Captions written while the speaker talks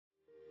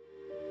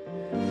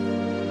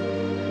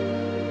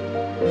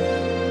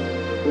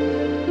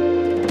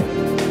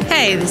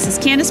Hey, this is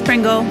Candace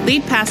Pringle,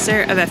 lead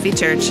pastor of FV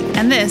Church,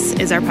 and this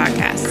is our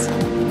podcast.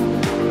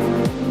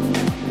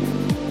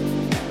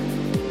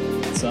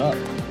 What's up?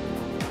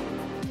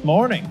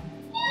 Morning.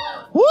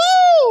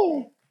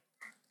 Woo!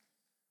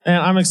 And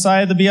I'm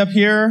excited to be up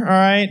here, all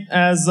right?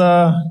 As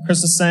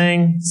Chris was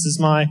saying, this is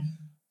my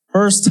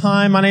first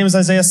time. My name is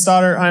Isaiah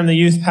Stoddard. I'm the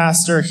youth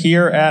pastor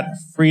here at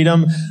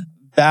Freedom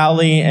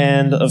Valley,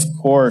 and of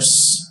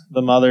course,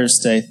 the Mother's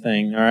Day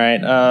thing, all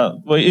right?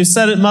 Well, you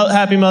said it,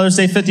 Happy Mother's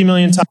Day 50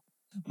 million times.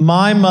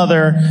 My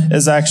mother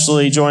is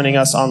actually joining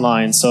us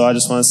online, so I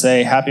just want to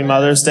say Happy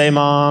Mother's Day,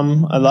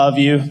 Mom. I love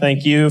you.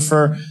 Thank you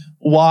for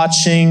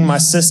watching. My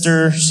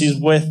sister, she's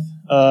with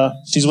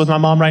my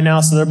mom right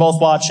now, so they're both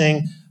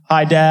watching.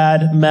 Hi,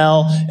 Dad,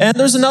 Mel. And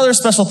there's another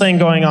special thing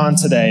going on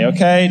today,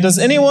 okay? Does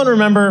anyone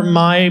remember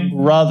my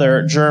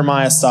brother,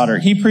 Jeremiah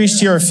Stoddard? He preached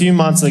here a few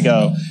months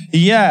ago.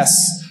 Yes.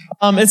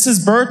 It's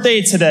his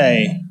birthday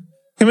today.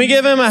 Can we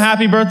give him a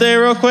happy birthday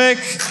real quick?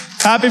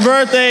 Happy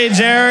birthday,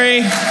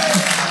 Jerry.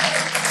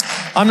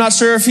 I'm not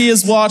sure if he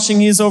is watching.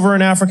 He's over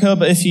in Africa,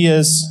 but if he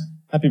is,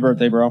 happy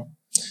birthday, bro.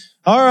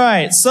 All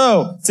right,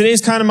 so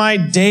today's kind of my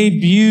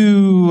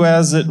debut,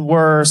 as it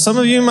were. Some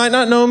of you might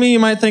not know me. You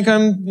might think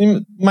of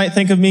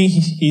me.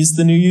 He's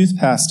the new youth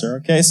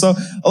pastor. Okay, so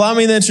allow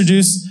me to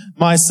introduce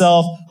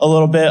myself a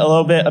little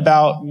bit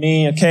about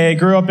me. Okay, I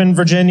grew up in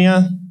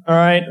Virginia. All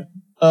right,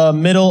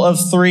 middle of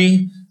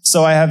three,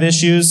 so I have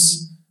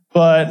issues,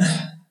 but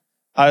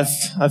I've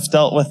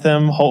dealt with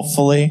them.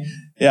 Hopefully.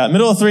 Yeah,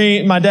 middle of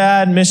three, my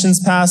dad, missions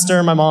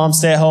pastor, my mom,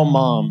 stay-at-home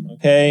mom,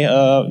 okay?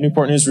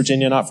 Newport News,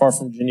 Virginia, not far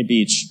from Virginia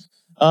Beach.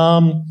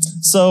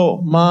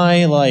 So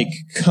my,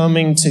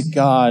 coming to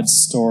God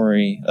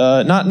story,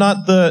 not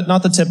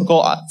the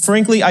typical,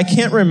 frankly, I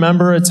can't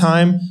remember a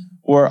time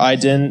where I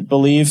didn't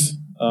believe,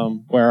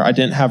 where I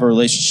didn't have a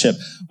relationship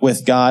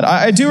with God.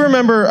 I do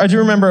remember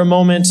a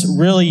moment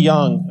really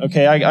young,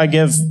 okay? I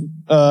give,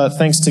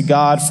 thanks to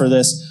God for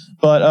this.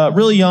 But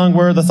really young,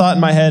 where the thought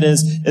in my head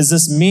is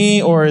this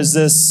me or is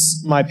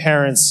this my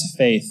parents'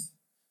 faith?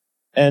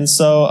 And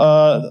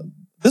so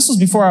this was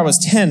before I was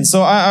 10.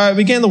 So I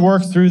began to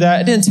work through that.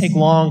 It didn't take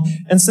long.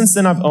 And since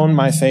then, I've owned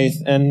my faith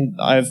and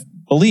I've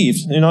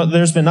believed. You know,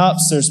 there's been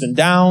ups, there's been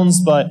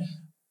downs, but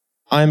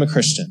I'm a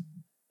Christian.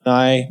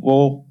 I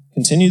will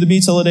continue to be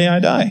till the day I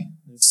die.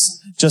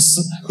 It's just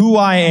who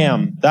I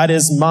am. That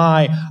is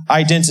my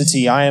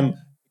identity. I am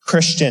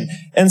Christian.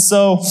 And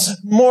so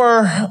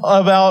more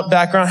about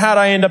background. How did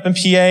I end up in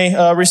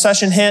PA?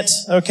 Recession hit.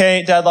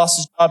 Okay. Dad lost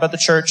his job at the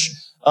church.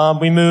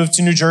 We moved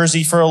to New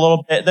Jersey for a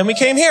little bit. Then we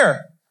came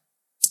here.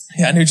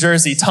 Yeah, New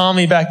Jersey.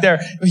 Tommy back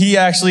there. He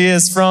actually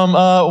is from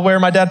where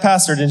my dad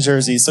pastored in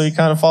Jersey. So he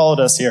kind of followed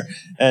us here.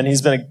 And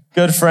he's been a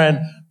good friend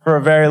for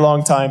a very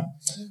long time.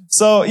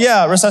 So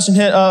yeah, recession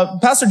hit.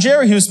 Pastor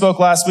Jerry, who spoke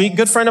last week,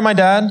 good friend of my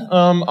dad,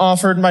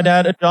 offered my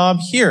dad a job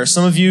here.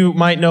 Some of you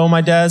might know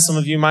my dad. Some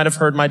of you might have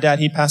heard my dad.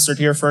 He pastored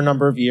here for a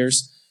number of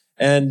years.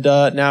 And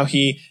now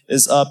he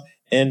is up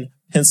in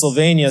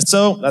Pennsylvania.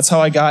 So that's how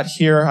I got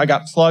here. I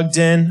got plugged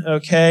in,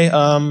 okay?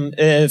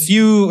 If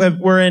you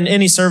were in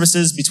any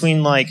services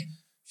between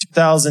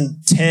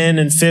 2010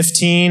 and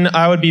 15,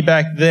 I would be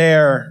back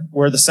there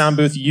where the sound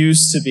booth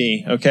used to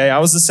be, okay? I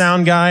was the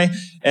sound guy,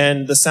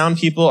 and the sound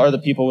people are the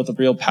people with the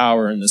real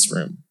power in this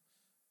room.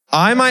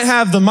 I might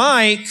have the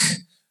mic.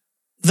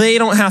 They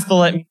don't have to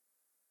let me.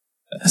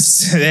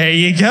 There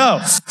you go.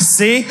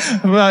 See?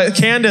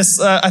 Candace,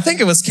 I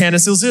think it was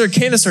Candace. It was either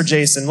Candace or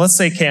Jason. Let's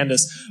say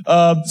Candace.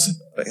 I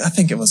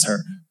think it was her.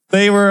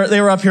 They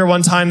were up here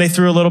one time. They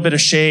threw a little bit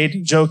of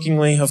shade,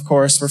 jokingly, of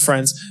course, we're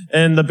friends,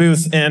 in the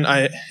booth, and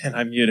I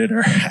muted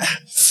her.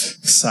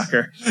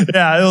 Sucker.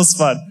 Yeah, it was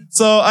fun.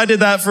 So I did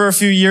that for a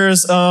few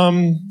years.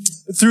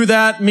 Through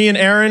that, me and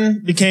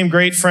Aaron became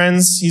great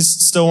friends. He's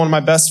still one of my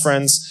best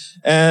friends.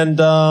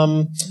 And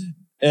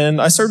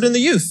I served in the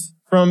youth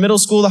from middle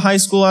school to high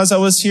school as I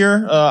was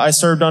here. I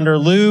served under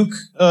Luke,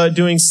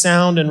 doing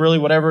sound and really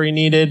whatever he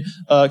needed.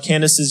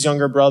 Candace's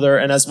younger brother,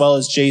 and as well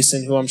as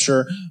Jason, who I'm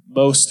sure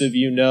most of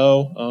you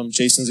know.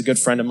 Jason's a good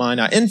friend of mine.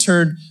 I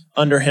interned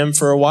under him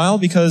for a while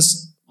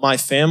because my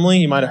family,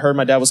 you might have heard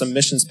my dad was a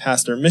missions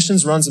pastor.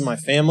 Missions runs in my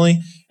family.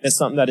 And it's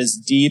something that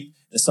is deep.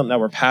 It's something that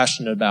we're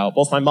passionate about.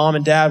 Both my mom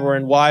and dad were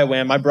in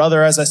YWAM. My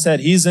brother, as I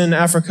said, he's in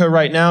Africa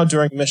right now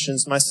doing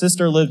missions. My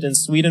sister lived in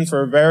Sweden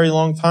for a very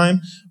long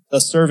time,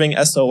 serving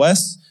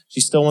SOS.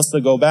 She still wants to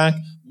go back.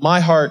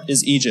 My heart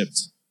is Egypt.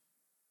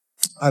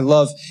 I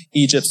love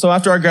Egypt. So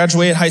after I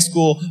graduated high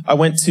school, I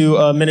went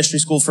to ministry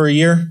school for a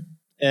year.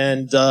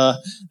 And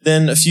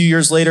then a few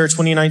years later,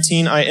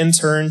 2019, I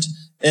interned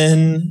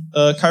in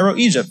Cairo,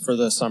 Egypt for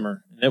the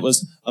summer. And it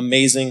was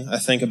amazing. I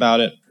think about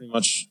it pretty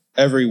much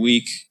every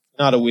week.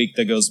 Not a week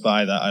that goes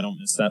by that I don't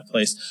miss that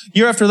place.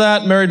 Year after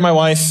that, married my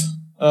wife.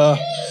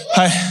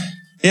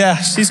 Yeah,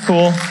 she's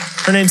cool.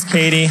 Her name's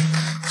Katie.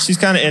 She's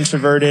kind of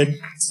introverted,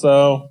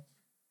 so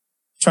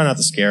try not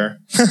to scare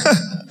her.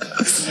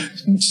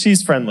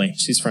 She's friendly.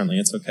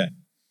 It's okay.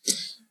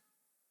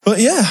 But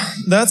yeah,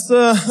 that's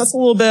a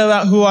little bit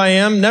about who I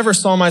am. Never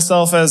saw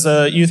myself as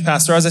a youth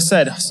pastor. As I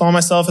said, saw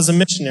myself as a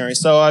missionary.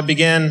 So I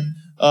began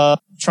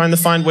trying to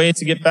find ways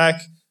to get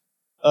back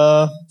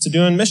to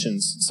doing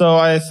missions. So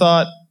I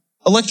thought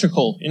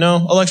electrical,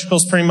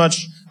 electrical's pretty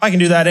much, I can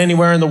do that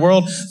anywhere in the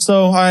world.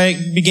 So I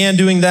began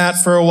doing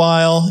that for a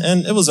while,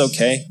 and it was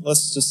okay.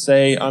 Let's just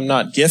say I'm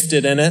not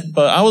gifted in it,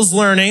 but I was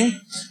learning.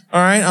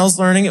 All right, I was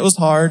learning. It was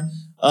hard.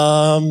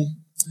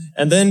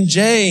 And then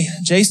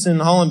Jason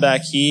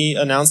Hollenbeck, he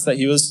announced that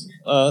he was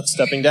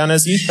stepping down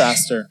as youth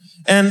pastor.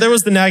 And there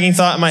was the nagging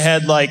thought in my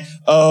head, like,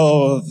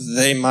 oh,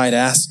 they might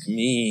ask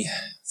me.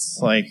 It's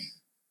like,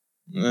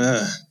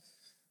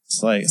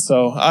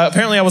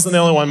 apparently I wasn't the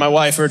only one. My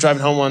wife, we were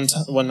driving home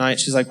one night.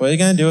 She's like, what are you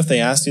going to do if they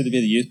ask you to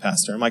be the youth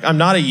pastor? I'm like, I'm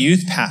not a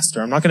youth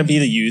pastor. I'm not going to be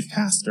the youth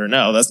pastor.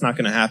 No, that's not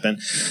going to happen.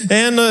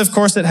 And of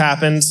course it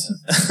happened.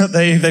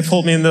 They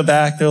pulled me in the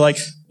back. They're like,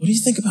 what do you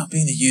think about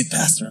being the youth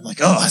pastor? I'm like,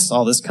 oh, I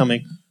saw this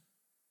coming.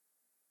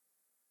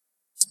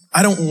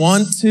 I don't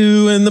want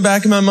to in the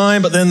back of my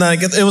mind, but then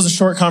it was a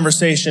short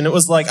conversation. It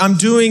was like, I'm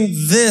doing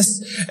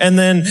this. And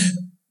then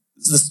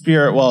the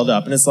Spirit welled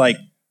up and it's like,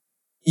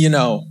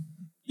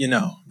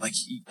 like,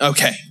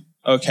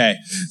 okay.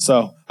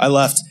 So I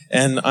left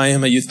and I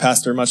am a youth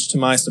pastor, much to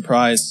my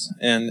surprise.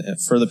 And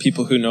for the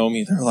people who know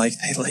me, they're like,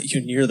 they let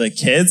you near the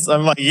kids?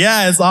 I'm like,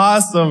 yeah, it's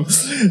awesome.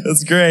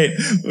 It's great.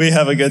 We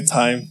have a good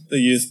time. The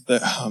youth,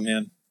 oh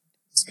man,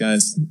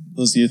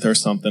 those youth are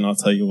something, I'll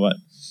tell you what.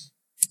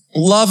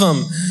 Love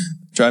them.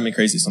 Drive me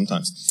crazy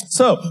sometimes.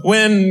 So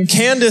when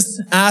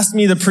Candace asked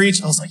me to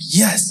preach, I was like,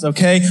 yes,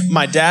 okay.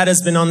 My dad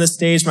has been on this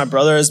stage. My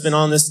brother has been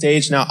on this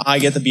stage. Now I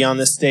get to be on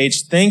this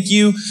stage. Thank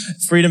you,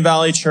 Freedom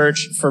Valley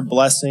Church, for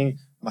blessing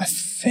my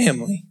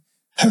family.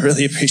 I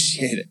really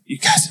appreciate it. You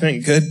guys have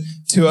been good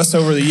to us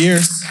over the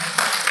years.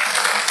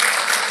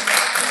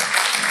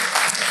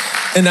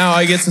 And now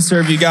I get to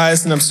serve you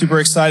guys, and I'm super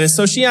excited.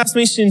 So she asked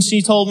me, and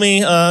she told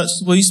me,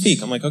 will you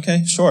speak? I'm like,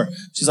 okay, sure.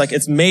 She's like,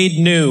 it's made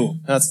new.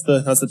 That's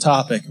the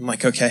topic. I'm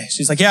like, okay.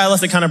 She's like, yeah, I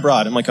left it kind of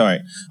broad. I'm like, all right,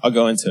 I'll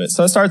go into it.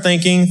 So I started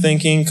thinking,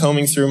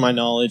 combing through my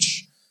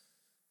knowledge.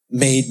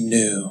 Made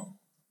new.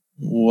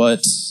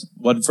 What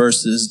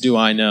verses do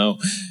I know?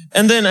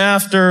 And then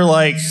after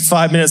like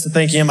 5 minutes of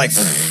thinking, I'm like,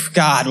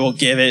 God will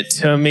give it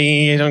to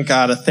me. You don't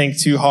gotta think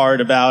too hard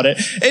about it.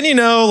 And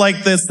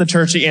like this, the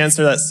churchy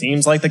answer that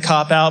seems like the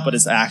cop-out, but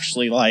it's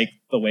actually like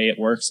the way it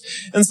works.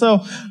 And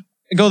so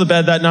I go to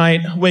bed that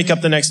night, wake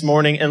up the next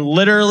morning, and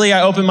literally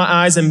I open my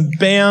eyes and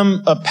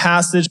bam, a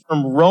passage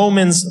from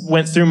Romans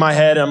went through my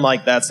head. I'm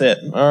like, that's it.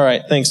 All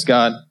right, thanks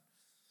God.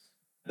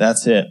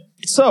 That's it.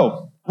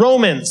 So,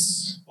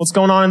 Romans. What's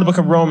going on in the book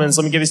of Romans?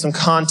 Let me give you some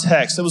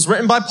context. It was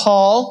written by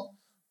Paul,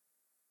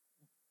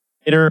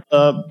 later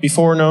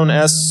before known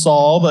as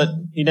Saul, but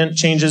he didn't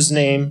change his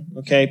name.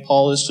 Okay,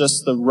 Paul is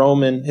just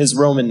his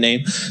Roman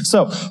name.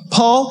 So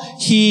Paul,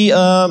 he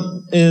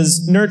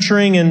is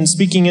nurturing and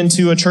speaking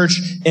into a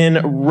church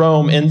in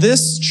Rome. And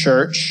this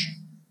church,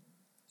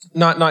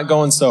 not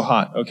going so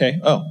hot. Okay.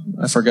 Oh,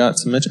 I forgot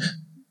to mention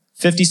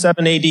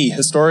 57 AD.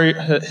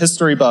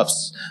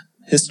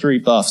 History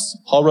buffs.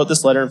 Paul wrote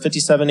this letter in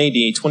 57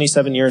 AD,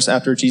 27 years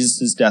after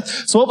Jesus' death.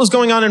 So what was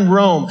going on in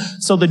Rome?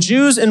 So the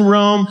Jews in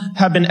Rome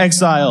have been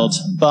exiled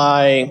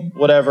by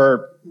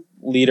whatever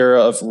leader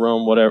of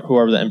Rome,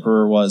 whoever the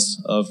emperor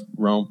was of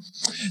Rome.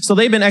 So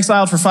they've been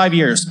exiled for 5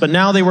 years, but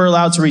now they were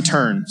allowed to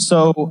return.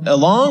 So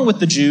along with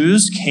the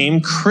Jews came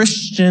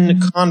Christian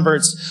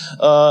converts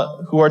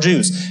who are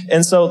Jews.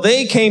 And so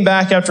they came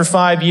back after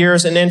 5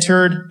 years and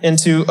entered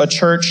into a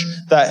church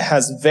that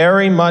has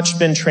very much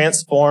been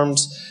transformed.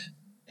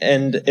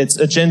 And it's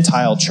a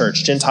Gentile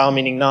church. Gentile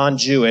meaning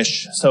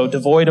non-Jewish. So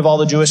devoid of all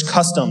the Jewish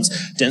customs.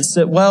 Didn't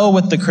sit well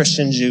with the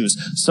Christian Jews.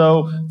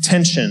 So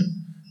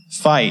tension,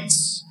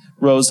 fights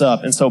rose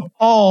up. And so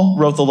Paul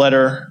wrote the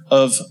letter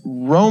of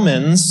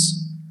Romans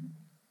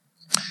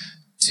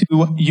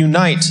to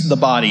unite the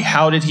body.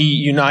 How did he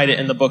unite it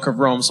in the book of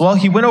Romans? Well,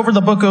 he went over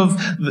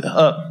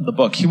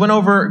He went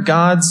over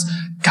God's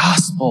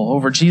gospel,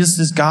 over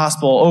Jesus'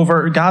 gospel,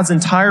 over God's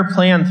entire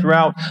plan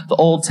throughout the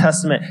Old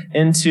Testament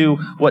into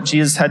what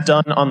Jesus had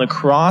done on the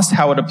cross,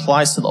 how it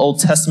applies to the Old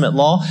Testament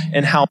law,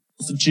 and how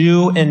both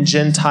Jew and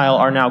Gentile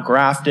are now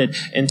grafted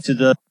into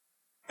the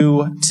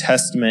New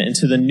Testament,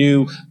 into the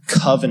new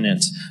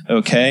covenant,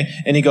 okay?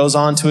 And he goes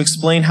on to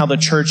explain how the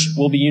church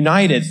will be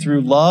united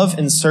through love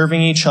and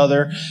serving each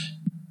other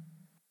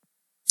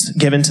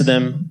given to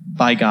them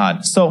by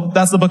God. So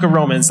that's the book of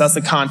Romans. That's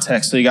the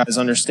context so you guys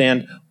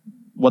understand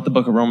what the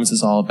book of Romans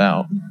is all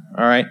about.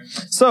 All right.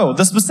 So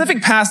the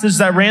specific passage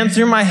that ran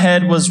through my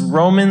head was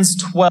Romans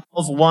 12,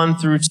 1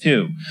 through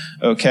 2.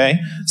 Okay.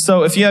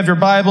 So if you have your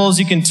Bibles,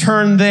 you can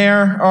turn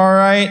there. All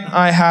right.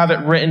 I have it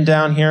written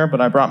down here, but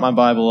I brought my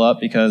Bible up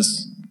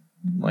because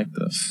I like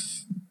to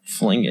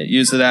fling it,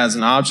 use it as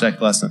an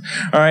object lesson.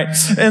 All right.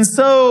 And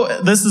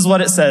so this is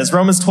what it says.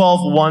 Romans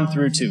 12, 1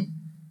 through 2.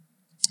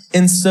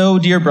 And so,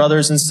 dear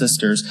brothers and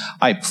sisters,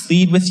 I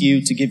plead with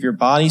you to give your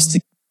bodies to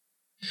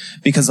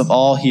because of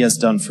all he has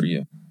done for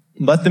you.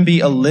 Let them be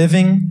a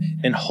living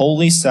and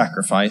holy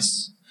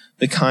sacrifice,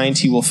 the kind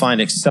he will find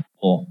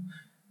acceptable.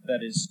 That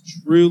is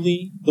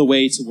truly the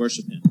way to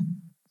worship him.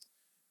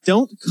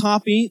 Don't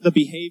copy the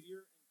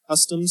behavior and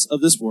customs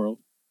of this world,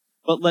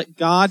 but let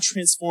God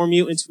transform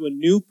you into a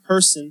new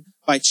person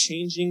by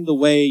changing the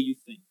way you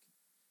think.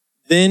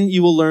 Then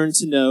you will learn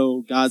to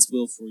know God's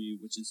will for you,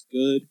 which is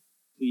good,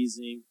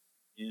 pleasing,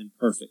 and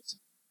perfect.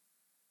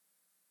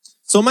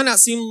 So it might not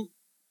seem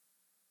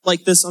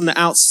like this on the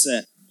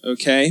outset,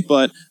 okay?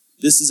 But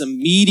this is a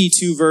meaty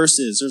 2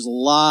 verses. There's a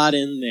lot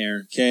in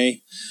there,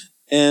 okay?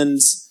 And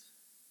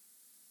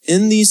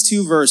in these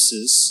 2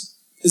 verses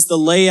is the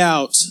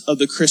layout of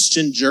the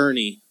Christian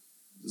journey.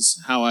 This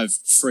is how I've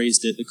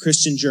phrased it, the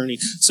Christian journey.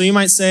 So you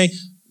might say,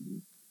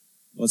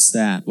 what's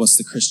that? What's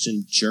the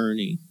Christian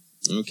journey?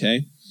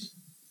 Okay.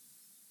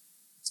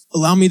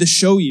 Allow me to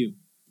show you.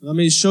 Let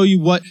me show you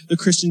what the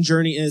Christian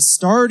journey is.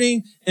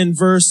 Starting in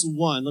verse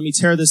 1. Let me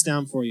tear this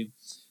down for you.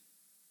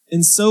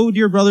 And so,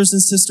 dear brothers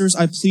and sisters,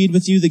 I plead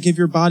with you to give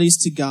your bodies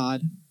to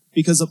God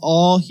because of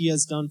all he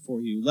has done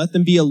for you. Let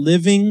them be a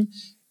living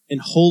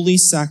and holy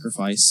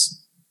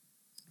sacrifice,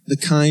 the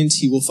kind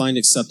he will find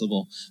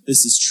acceptable.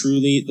 This is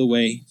truly the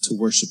way to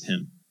worship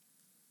him.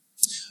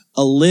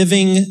 A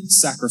living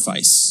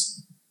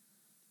sacrifice.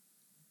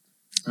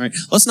 All right,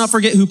 let's not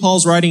forget who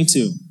Paul's writing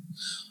to.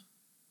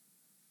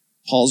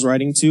 Paul's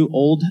writing to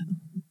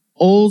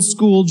old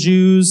school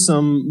Jews,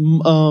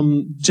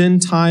 some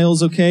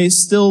Gentiles, okay,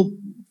 still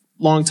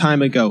long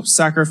time ago.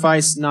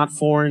 Sacrifice not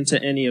foreign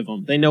to any of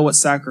them. They know what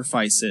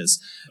sacrifice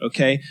is,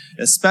 okay?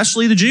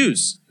 Especially the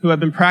Jews who have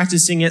been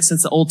practicing it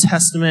since the Old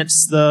Testament,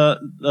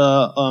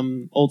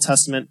 the Old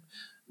Testament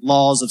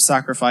laws of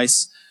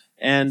sacrifice.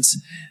 And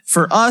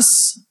for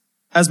us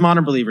as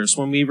modern believers,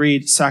 when we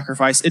read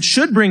sacrifice, it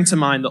should bring to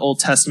mind the Old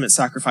Testament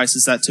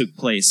sacrifices that took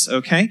place,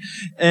 okay?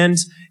 And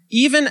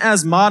even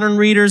as modern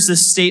readers,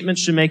 this statement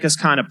should make us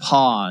kind of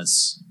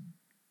pause.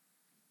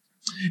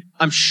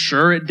 I'm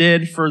sure it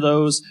did for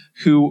those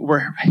who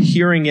were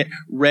hearing it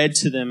read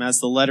to them as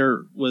the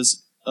letter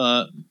was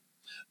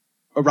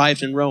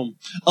arrived in Rome.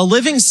 A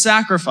living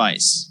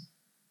sacrifice.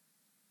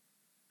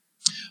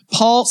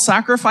 Paul,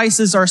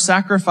 sacrifices are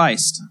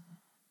sacrificed.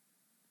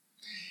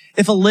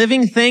 If a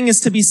living thing is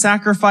to be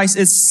sacrificed,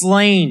 it's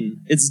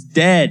slain. It's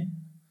dead.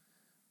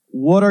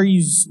 What are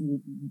you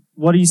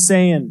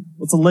saying?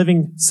 What's a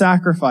living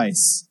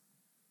sacrifice?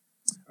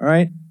 All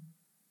right.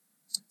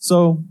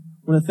 So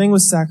when a thing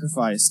was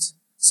sacrificed,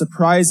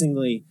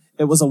 surprisingly,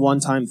 it was a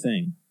one-time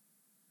thing.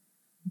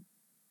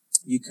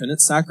 You couldn't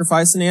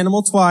sacrifice an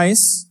animal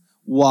twice.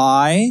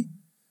 Why?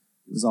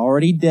 It was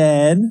already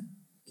dead.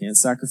 Can't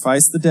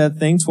sacrifice the dead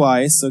thing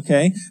twice,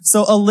 okay?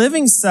 So a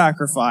living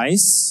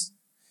sacrifice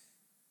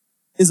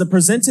is a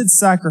presented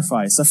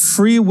sacrifice, a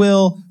free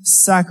will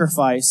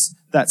sacrifice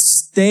that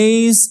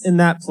stays in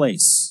that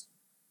place.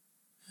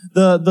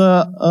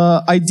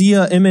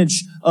 The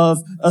image of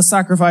a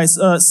sacrifice,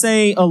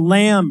 say a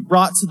lamb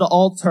brought to the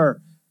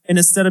altar, and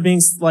instead of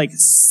being like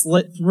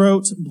slit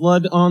throat,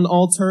 blood on the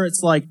altar,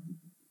 it's like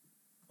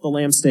the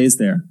lamb stays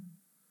there.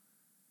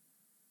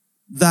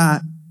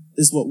 That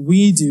is what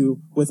we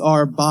do with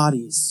our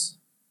bodies.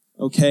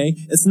 Okay?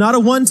 It's not a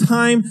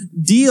one-time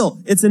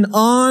deal. It's an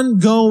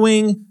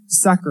ongoing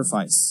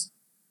sacrifice.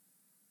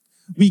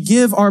 We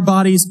give our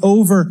bodies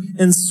over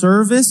in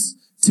service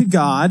to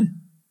God,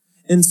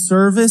 in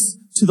service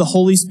to the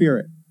Holy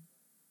Spirit.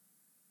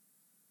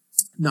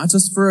 Not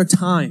just for a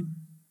time,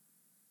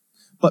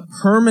 but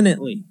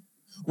permanently.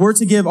 We're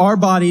to give our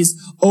bodies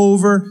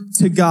over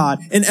to God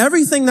and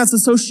everything that's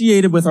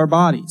associated with our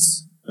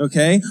bodies.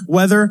 Okay?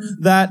 Whether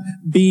that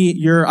be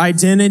your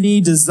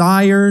identity,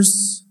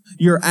 desires,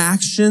 your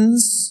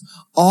actions,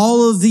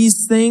 all of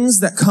these things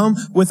that come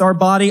with our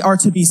body are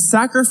to be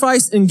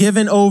sacrificed and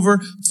given over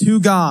to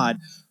God.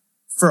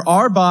 For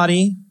our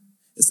body,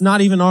 it's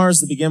not even ours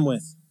to begin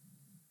with.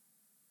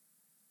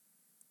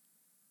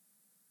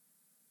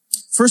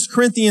 1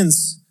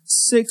 Corinthians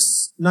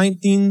 6,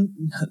 19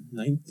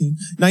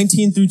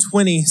 through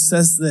 20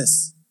 says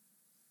this.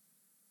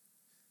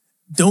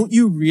 Don't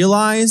you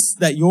realize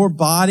that your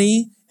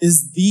body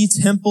is the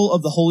temple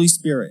of the Holy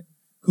Spirit,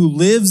 who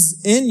lives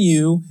in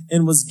you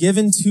and was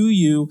given to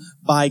you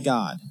by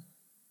God?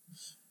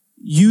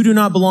 You do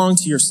not belong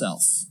to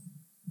yourself.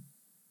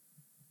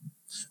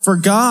 For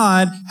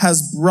God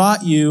has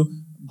brought you,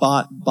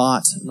 For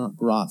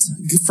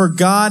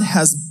God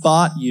has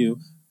bought you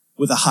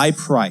with a high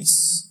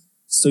price.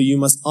 So you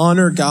must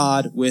honor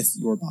God with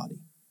your body.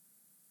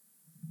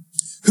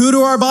 Who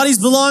do our bodies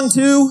belong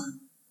to?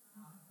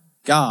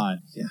 God.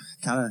 Yeah,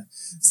 gotta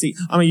see.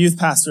 I'm a youth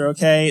pastor,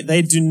 okay?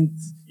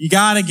 You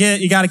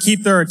gotta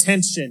keep their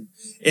attention.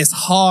 It's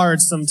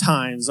hard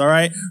sometimes, all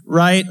right?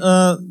 Right?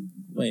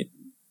 Wait.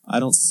 I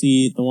don't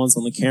see the ones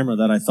on the camera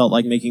that I felt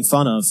like making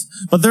fun of.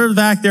 But they're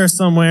back there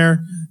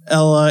somewhere.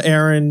 Ella,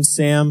 Aaron,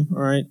 Sam,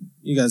 all right?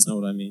 You guys know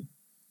what I mean.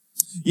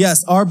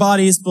 Yes, our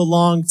bodies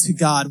belong to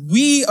God.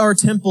 We are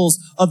temples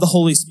of the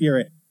Holy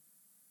Spirit.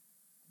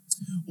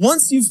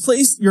 Once you've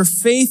placed your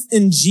faith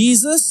in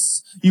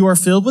Jesus, you are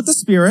filled with the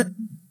Spirit.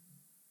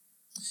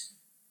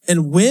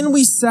 And when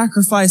we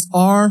sacrifice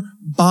our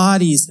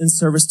bodies in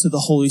service to the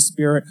Holy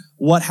Spirit,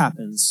 what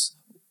happens?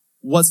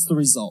 What's the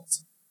result?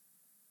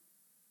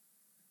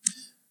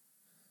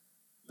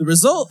 The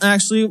result,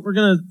 actually, we're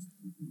going to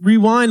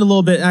rewind a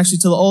little bit actually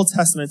to the Old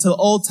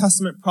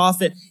Testament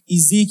prophet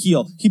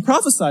Ezekiel. He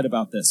prophesied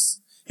about this.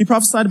 He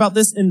prophesied about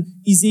this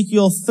in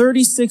Ezekiel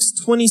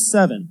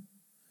 36:27.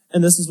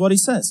 And this is what he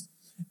says.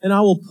 And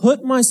I will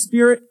put my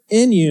spirit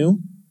in you.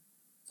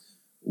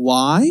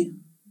 Why?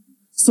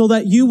 So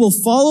that you will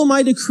follow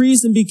my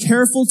decrees and be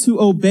careful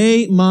to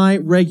obey my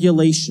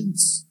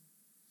regulations.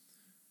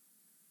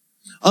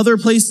 Other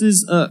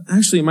places,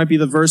 actually it might be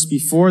the verse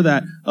before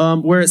that,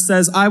 where it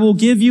says, I will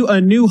give you a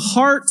new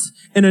heart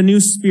and a new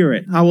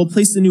spirit. I will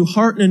place a new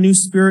heart and a new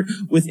spirit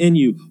within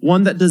you.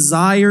 One that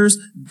desires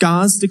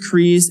God's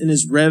decrees and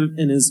his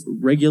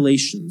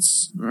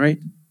regulations. All right?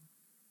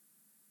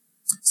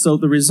 So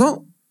the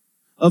result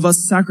of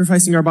us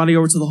sacrificing our body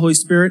over to the Holy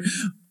Spirit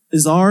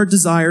is our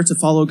desire to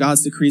follow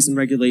God's decrees and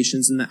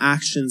regulations and the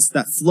actions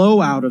that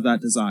flow out of that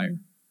desire.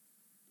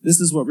 This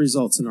is what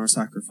results in our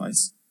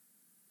sacrifice.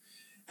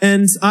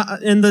 And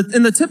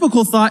the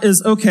typical thought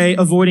is, okay,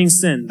 avoiding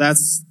sin.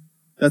 That's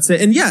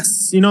it. And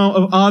yes,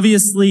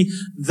 obviously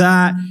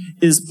that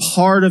is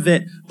part of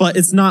it, but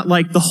it's not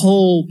like the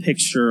whole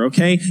picture,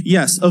 okay?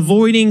 Yes,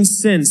 avoiding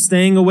sin,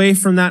 staying away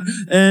from that.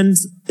 And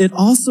it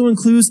also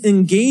includes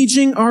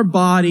engaging our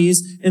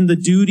bodies in the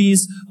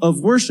duties of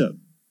worship.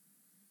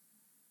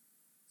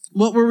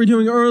 What were we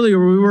doing earlier?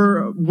 We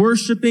were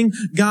worshiping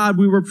God.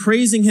 We were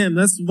praising him.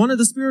 That's one of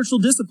the spiritual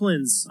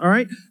disciplines, all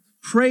right?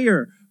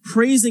 Prayer,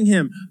 praising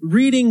him,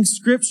 reading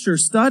scripture,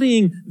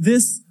 studying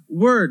this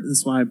word.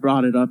 That's why I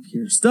brought it up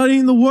here.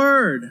 Studying the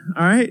word,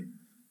 all right?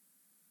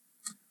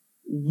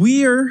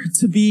 We're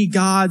to be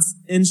God's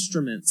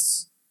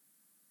instruments,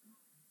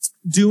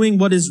 doing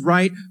what is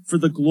right for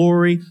the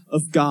glory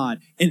of God.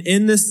 And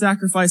in this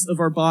sacrifice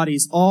of our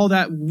bodies, all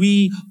that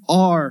we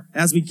are,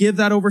 as we give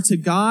that over to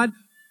God,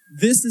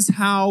 this is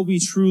how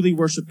we truly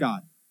worship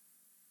God.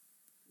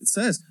 It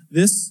says,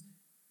 this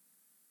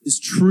is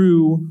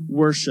true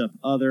worship.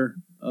 Other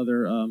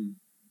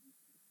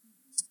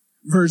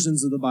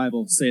versions of the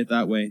Bible say it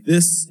that way.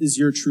 This is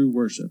your true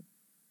worship.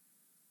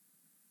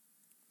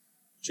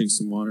 Drink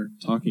some water,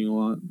 talking a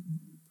lot.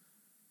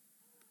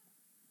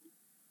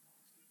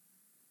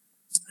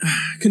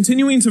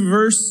 Continuing to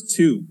verse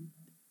 2.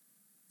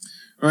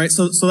 All right,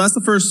 so that's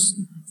the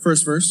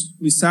first verse.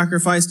 We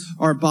sacrifice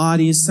our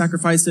bodies,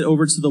 sacrifice it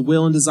over to the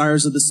will and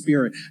desires of the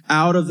Spirit.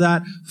 Out of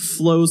that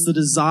flows the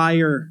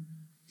desire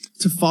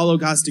to follow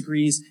God's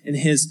decrees and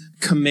his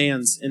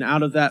commands. And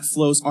out of that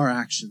flows our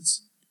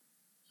actions.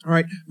 All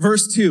right,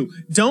 verse 2.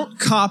 Don't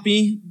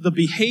copy the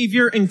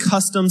behavior and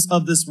customs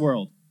of this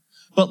world,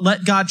 but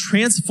let God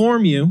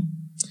transform you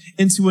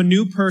into a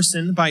new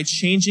person by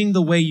changing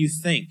the way you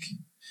think.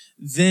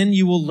 Then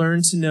you will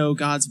learn to know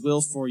God's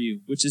will for you,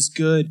 which is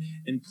good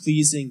and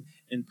pleasing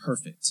and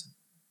perfect.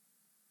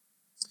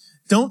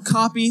 Don't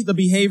copy the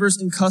behaviors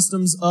and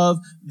customs of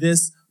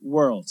this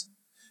world.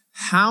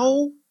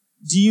 How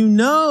do you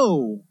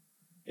know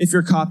if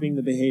you're copying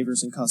the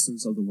behaviors and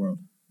customs of the world?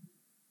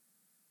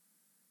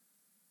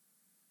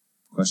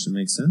 Question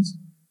makes sense.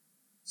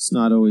 It's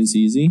not always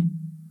easy.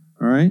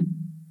 All right?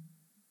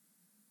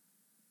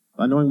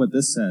 By knowing what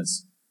this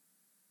says.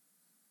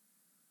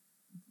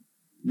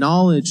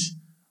 Knowledge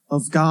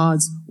of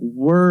God's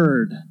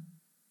word.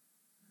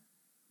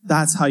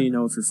 That's how you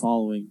know if you're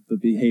following the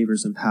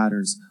behaviors and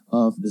patterns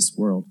of this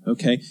world,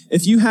 okay?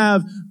 If you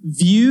have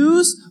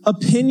views,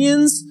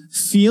 opinions,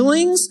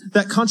 feelings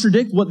that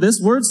contradict what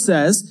this word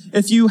says,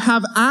 if you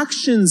have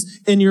actions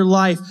in your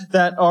life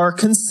that are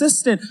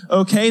consistent,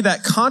 okay,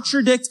 that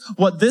contradict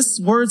what this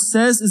word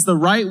says is the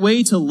right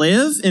way to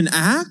live and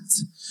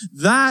act,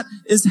 that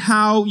is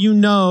how you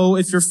know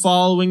if you're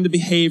following the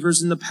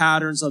behaviors and the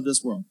patterns of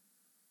this world.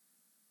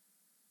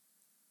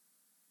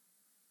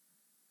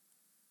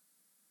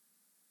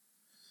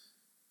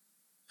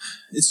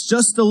 It's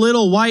just a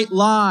little white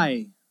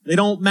lie. They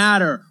don't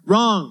matter.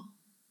 Wrong.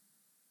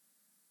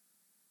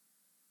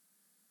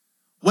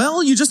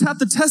 Well, you just have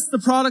to test the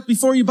product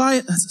before you buy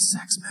it. That's a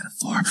sex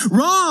metaphor.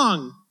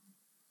 Wrong.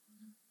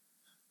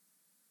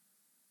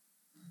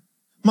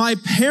 My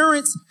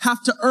parents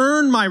have to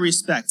earn my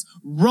respect.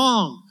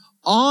 Wrong.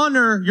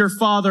 Honor your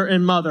father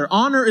and mother.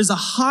 Honor is a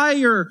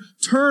higher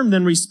term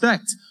than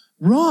respect.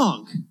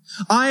 Wrong.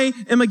 I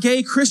am a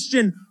gay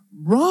Christian.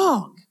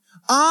 Wrong.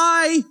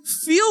 I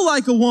feel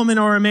like a woman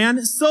or a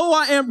man, so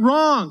I am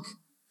wrong.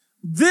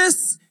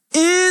 This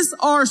is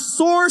our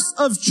source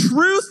of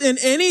truth, and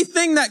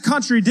anything that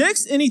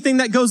contradicts, anything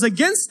that goes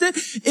against it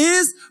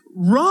is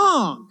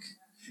wrong.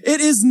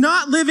 It is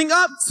not living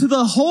up to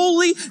the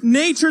holy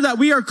nature that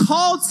we are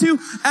called to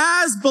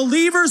as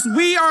believers.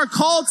 We are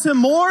called to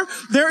more.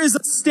 There is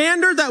a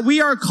standard that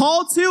we are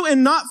called to,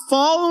 and not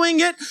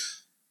following it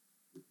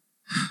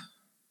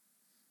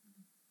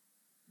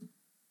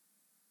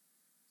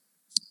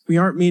we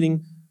aren't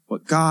meeting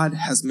what God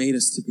has made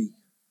us to be.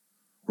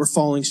 We're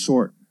falling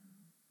short.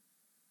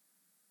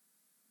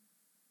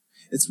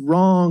 It's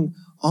wrong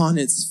on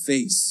its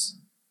face.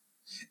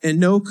 And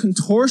no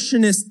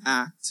contortionist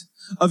act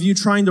of you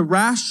trying to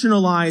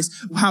rationalize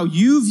how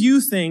you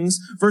view things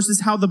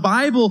versus how the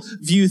Bible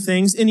view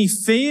things, any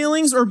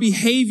failings or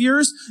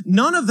behaviors,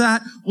 none of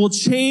that will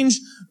change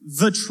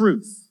the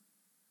truth.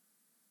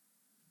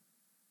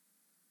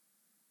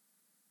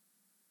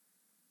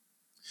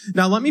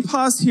 Now let me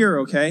pause here,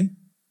 okay?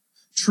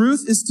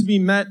 Truth is to be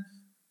met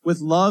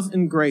with love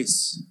and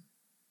grace.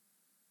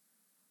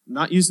 I'm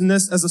not using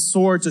this as a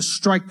sword to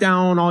strike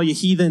down all you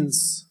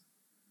heathens.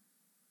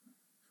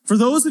 For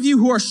those of you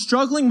who are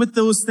struggling with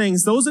those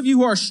things, those of you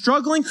who are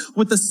struggling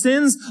with the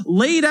sins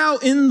laid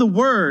out in the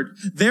Word,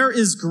 there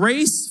is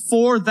grace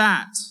for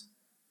that.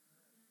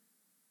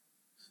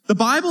 The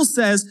Bible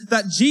says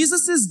that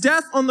Jesus'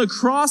 death on the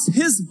cross,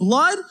 his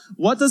blood,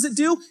 what does it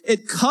do?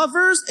 It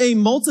covers a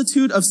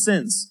multitude of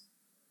sins.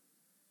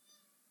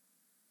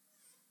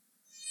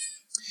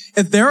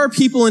 If there are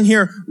people in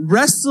here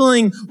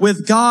wrestling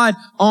with God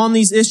on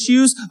these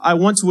issues, I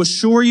want to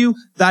assure you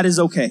that is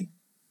okay.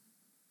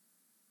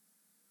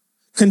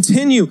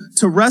 Continue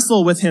to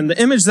wrestle with him. The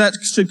image that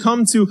should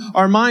come to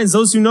our minds,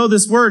 those who know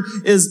this word,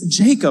 is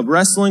Jacob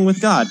wrestling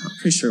with God. I'm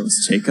pretty sure it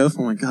was Jacob.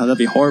 Oh my God, that'd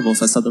be horrible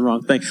if I said the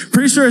wrong thing.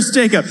 Pretty sure it's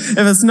Jacob. If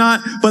it's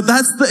not, but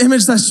that's the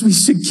image that we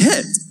should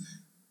get.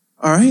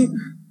 All right?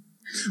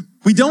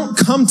 We don't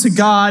come to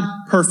God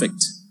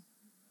perfect.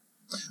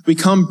 We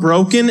come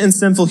broken and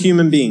sinful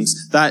human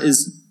beings.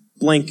 That's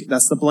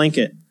the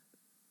blanket.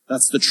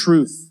 That's the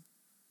truth.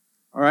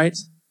 All right?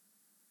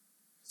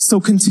 So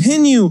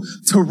continue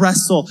to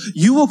wrestle.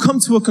 You will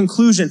come to a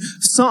conclusion.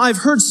 So I've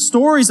heard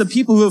stories of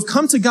people who have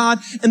come to God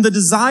and the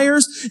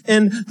desires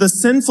and the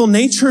sinful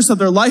natures of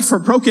their life are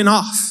broken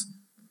off.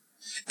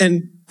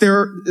 And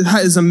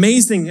that is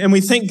amazing. And we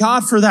thank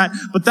God for that.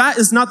 But that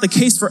is not the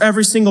case for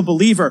every single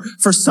believer.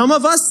 For some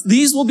of us,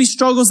 these will be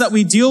struggles that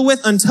we deal with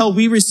until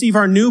we receive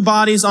our new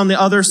bodies on the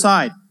other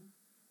side.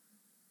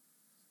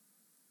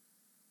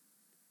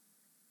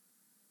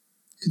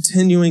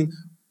 Continuing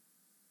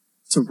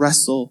to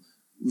wrestle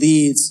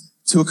leads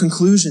to a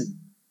conclusion.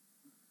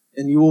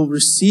 And you will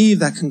receive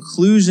that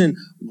conclusion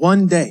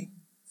one day.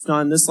 If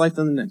not in this life,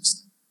 then the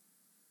next.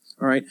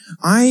 All right.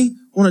 I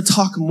want to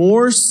talk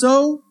more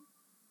so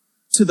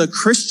to the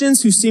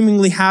Christians who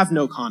seemingly have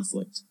no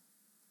conflict.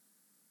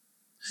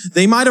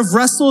 They might have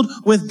wrestled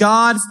with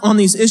God on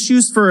these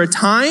issues for a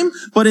time,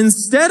 but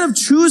instead of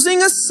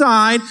choosing a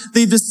side,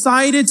 they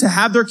decided to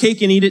have their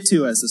cake and eat it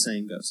too, as the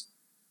saying goes.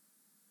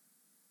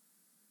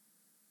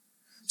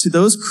 To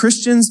those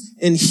Christians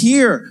in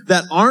here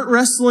that aren't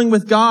wrestling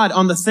with God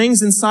on the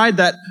things inside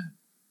that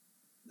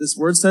this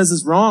word says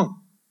is wrong,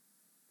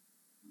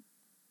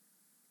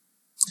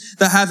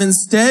 that have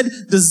instead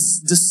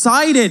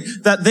decided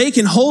that they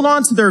can hold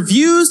on to their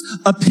views,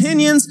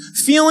 opinions,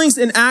 feelings,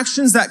 and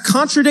actions that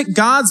contradict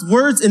God's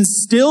words and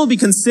still be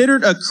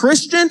considered a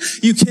Christian.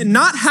 You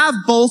cannot have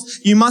both.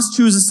 You must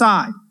choose a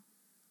side.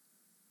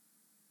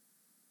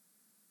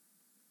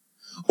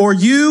 Or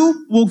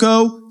you will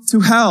go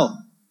to hell.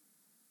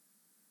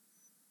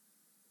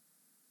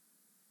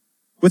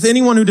 With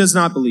anyone who does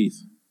not believe.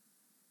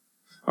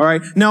 All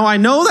right. Now, I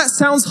know that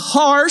sounds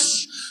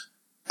harsh.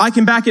 I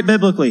can back it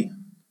biblically.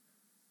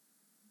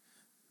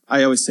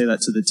 I always say that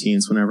to the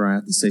teens whenever I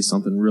have to say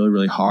something really,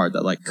 really hard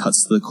that like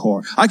cuts to the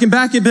core. I can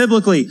back it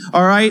biblically.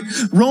 All right.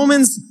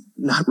 Revelation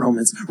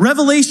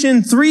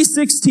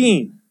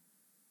 3:16.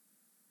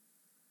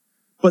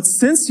 But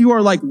since you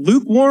are like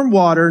lukewarm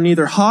water,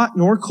 neither hot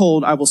nor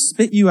cold, I will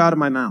spit you out of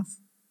my mouth.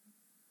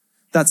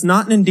 That's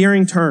not an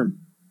endearing term.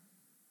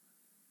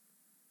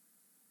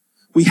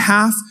 We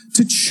have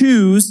to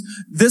choose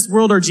this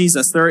world or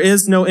Jesus. There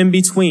is no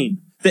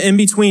in-between. The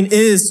in-between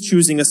is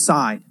choosing a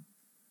side.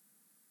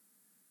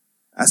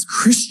 As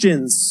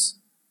Christians,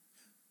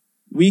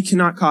 we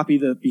cannot copy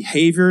the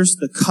behaviors,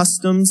 the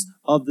customs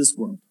of this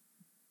world.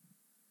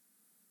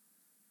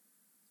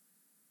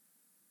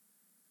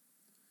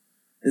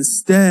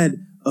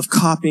 Instead of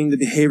copying the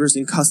behaviors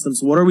and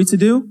customs, what are we to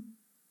do?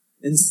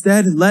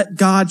 Instead, let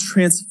God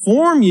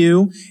transform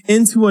you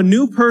into a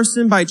new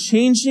person by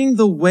changing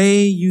the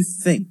way you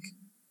think.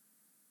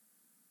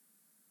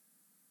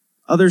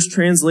 Others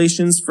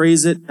translations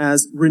phrase it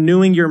as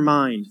renewing your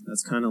mind.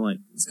 That's kind of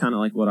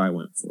like what I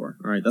went for.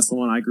 All right, that's the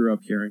one I grew up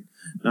hearing.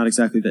 Not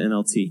exactly the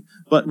NLT,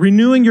 but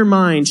renewing your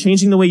mind,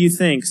 changing the way you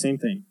think. Same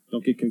thing.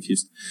 Don't get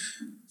confused.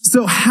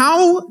 So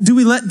how do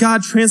we let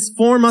God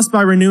transform us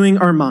by renewing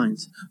our mind?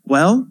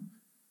 Well,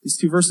 these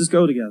two verses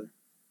go together.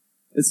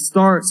 It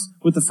starts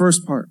with the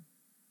first part.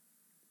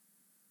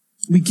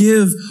 We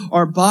give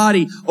our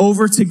body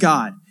over to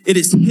God. It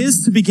is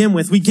His to begin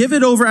with. We give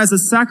it over as a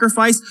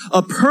sacrifice,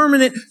 a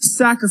permanent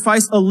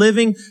sacrifice, a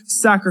living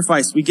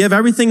sacrifice. We give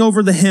everything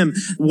over to Him.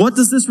 What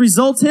does this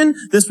result in?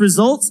 This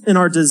results in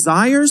our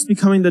desires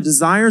becoming the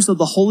desires of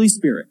the Holy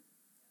Spirit.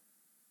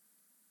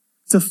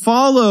 To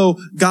follow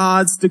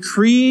God's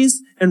decrees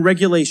and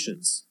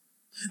regulations.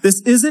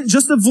 This isn't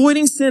just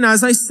avoiding sin.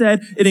 As I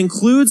said, it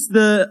includes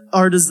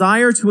our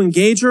desire to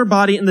engage our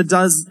body in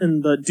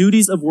the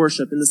duties of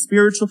worship, in the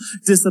spiritual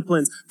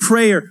disciplines,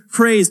 prayer,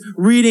 praise,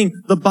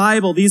 reading the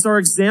Bible. These are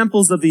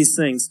examples of these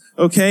things,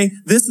 okay?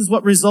 This is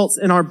what results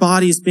in our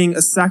bodies being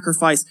a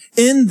sacrifice.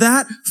 In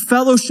that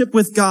fellowship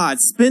with God,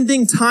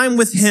 spending time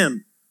with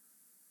Him.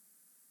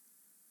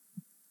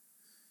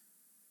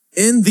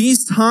 In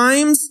these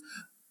times,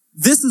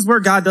 this is where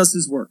God does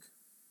His work.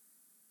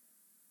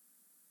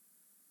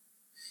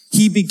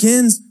 He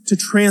begins to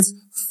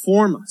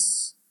transform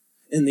us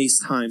in these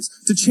times,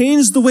 to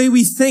change the way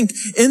we think.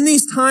 In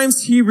these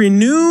times, He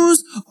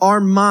renews our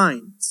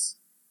minds.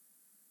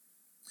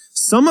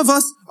 Some of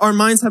us, our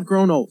minds have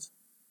grown old.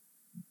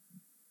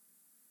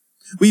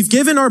 We've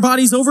given our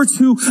bodies over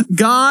to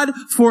God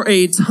for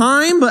a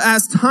time, but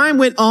as time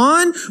went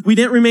on, we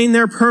didn't remain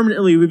there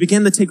permanently. We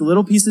began to take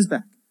little pieces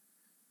back.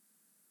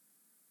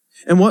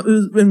 And what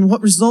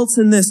results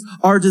in this?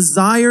 Our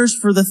desires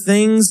for the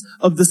things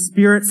of the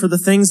Spirit, for the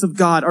things of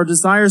God, our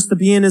desires to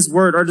be in His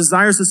Word, our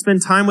desires to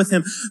spend time with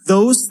Him,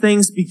 those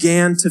things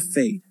began to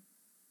fade.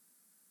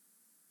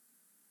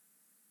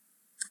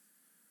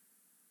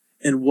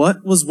 And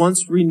what was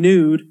once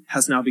renewed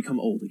has now become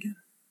old again.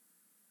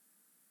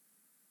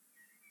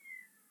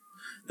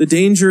 The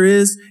danger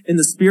is, in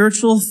the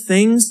spiritual,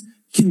 things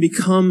can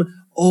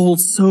become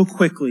old so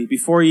quickly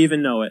before you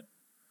even know it.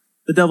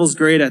 The devil's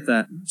great at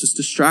that, just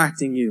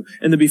distracting you.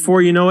 And then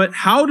before you know it,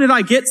 how did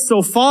I get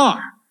so far?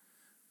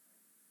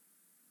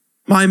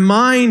 My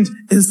mind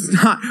is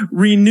not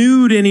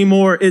renewed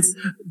anymore. It's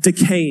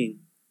decaying.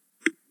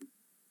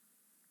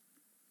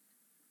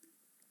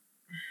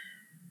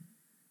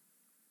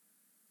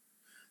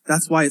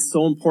 That's why it's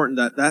so important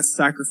that that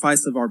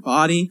sacrifice of our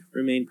body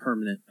remain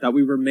permanent, that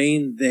we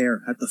remain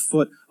there at the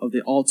foot of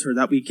the altar,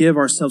 that we give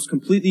ourselves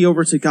completely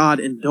over to God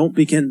and don't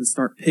begin to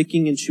start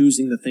picking and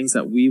choosing the things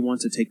that we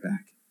want to take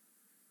back.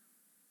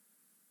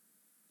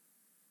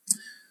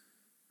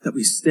 That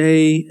we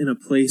stay in a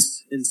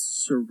place in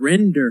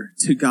surrender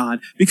to God,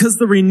 because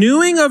the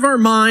renewing of our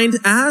mind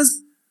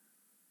as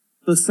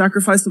the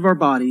sacrifice of our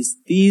bodies,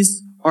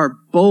 these are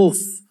both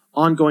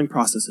ongoing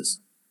processes.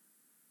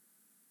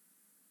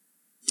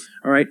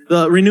 All right.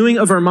 The renewing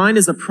of our mind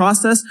is a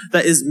process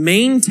that is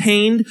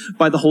maintained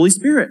by the Holy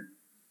Spirit.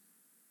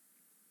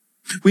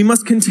 We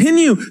must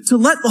continue to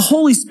let the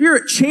Holy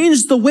Spirit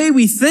change the way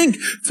we think,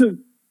 to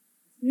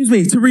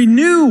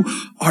renew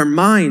our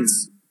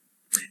minds.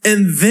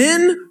 And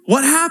then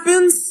what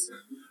happens?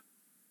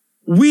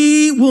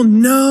 We will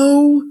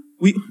know,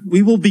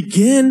 we will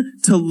begin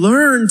to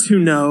learn to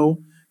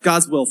know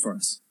God's will for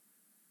us,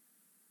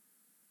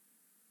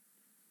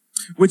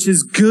 which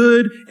is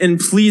good and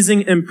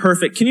pleasing and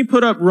perfect. Can you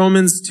put up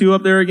Romans 2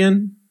 up there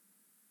again?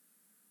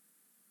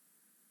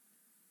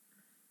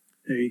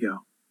 There you go.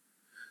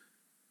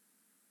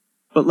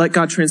 But let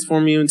God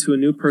transform you into a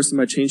new person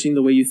by changing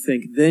the way you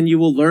think. Then you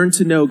will learn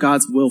to know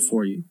God's will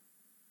for you.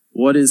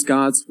 What is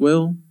God's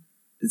will?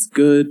 It's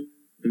good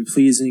and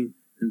pleasing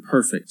and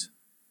perfect.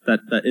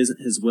 That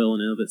isn't His will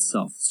in and of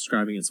itself,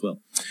 describing its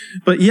will.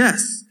 But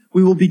yes,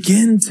 we will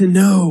begin to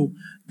know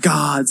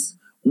God's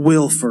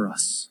will for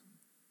us.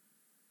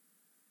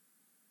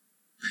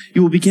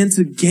 You will begin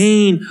to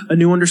gain a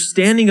new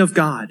understanding of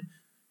God.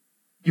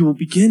 You will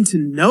begin to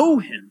know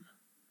Him.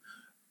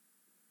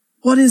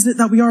 What is it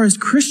that we are as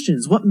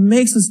Christians? What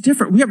makes us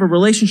different? We have a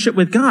relationship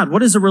with God.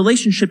 What is a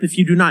relationship if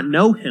you do not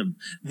know Him?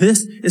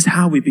 This is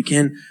how we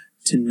begin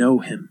to know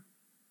Him.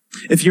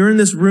 If you're in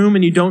this room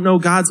and you don't know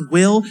God's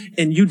will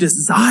and you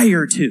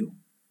desire to,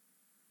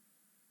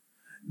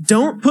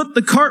 don't put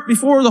the cart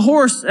before the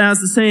horse, as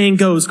the saying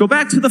goes. Go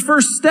back to the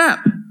first step.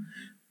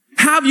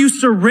 Have you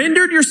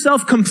surrendered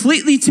yourself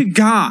completely to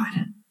God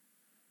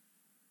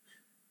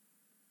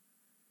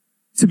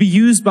to be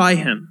used by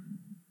Him?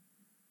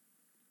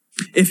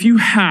 If you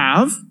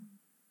have,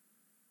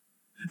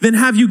 then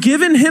have you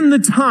given Him the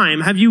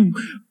time? Have you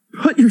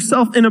put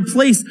yourself in a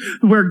place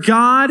where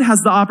God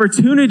has the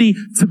opportunity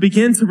to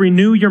begin to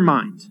renew your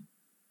mind?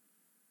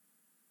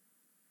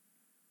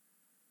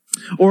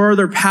 Or are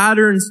there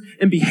patterns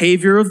and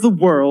behavior of the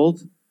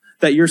world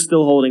that you're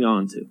still holding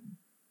on to?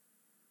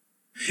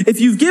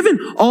 If you've given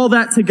all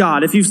that to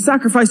God, if you've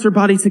sacrificed your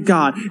body to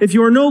God, if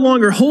you are no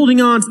longer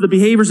holding on to the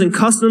behaviors and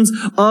customs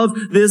of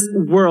this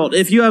world,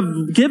 if you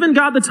have given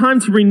God the time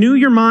to renew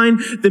your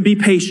mind, then be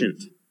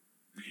patient.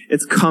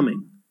 It's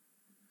coming.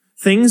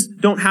 Things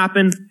don't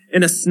happen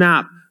in a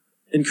snap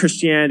in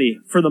Christianity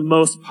for the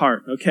most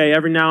part, okay?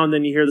 Every now and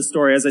then you hear the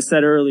story, as I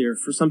said earlier.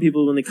 For some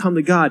people, when they come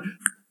to God,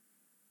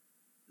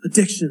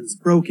 addictions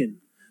broken.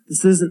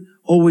 This isn't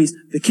always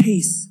the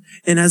case.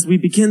 And as we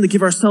begin to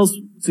give ourselves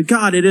to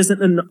God, it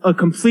isn't a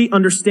complete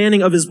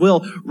understanding of His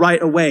will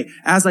right away.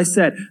 As I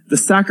said, the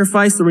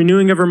sacrifice, the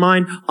renewing of our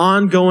mind,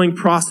 ongoing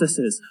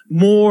processes.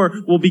 More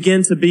will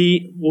begin to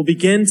be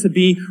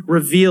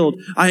revealed.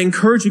 I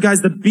encourage you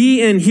guys to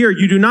be in here.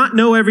 You do not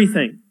know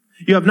everything.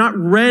 You have not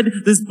read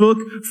this book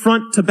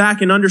front to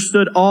back and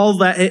understood all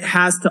that it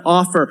has to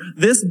offer.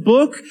 This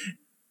book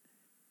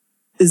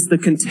is the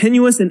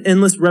continuous and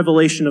endless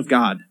revelation of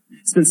God.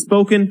 It's been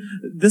spoken.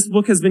 This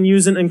book has been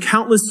used in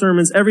countless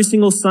sermons every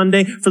single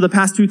Sunday for the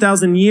past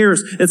 2,000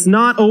 years. It's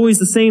not always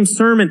the same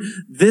sermon.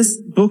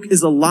 This book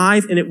is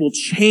alive and it will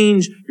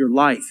change your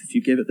life if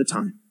you give it the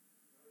time.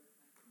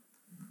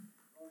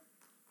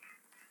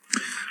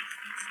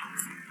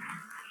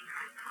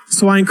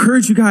 So I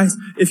encourage you guys,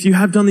 if you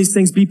have done these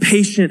things, be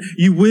patient.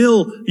 You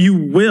will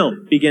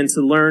begin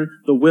to learn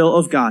the will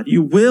of God.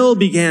 You will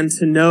begin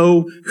to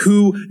know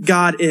who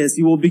God is.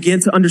 You will begin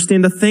to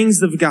understand the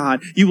things of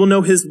God. You will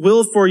know his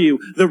will for you.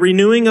 The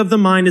renewing of the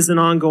mind is an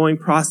ongoing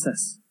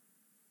process.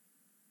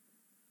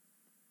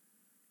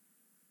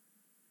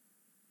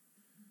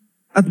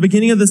 At the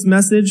beginning of this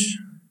message,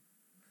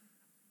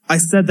 I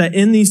said that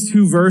in these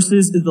two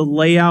verses is the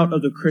layout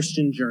of the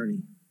Christian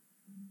journey.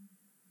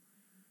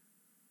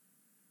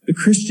 The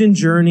Christian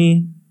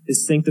journey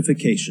is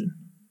sanctification.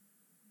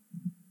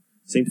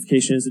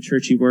 Sanctification is a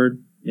churchy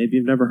word. Maybe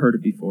you've never heard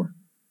it before.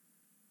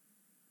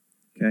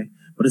 Okay?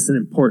 But it's an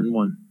important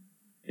one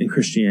in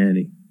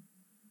Christianity.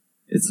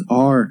 It's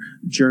our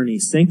journey.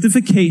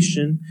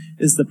 Sanctification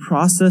is the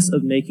process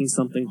of making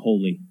something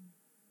holy.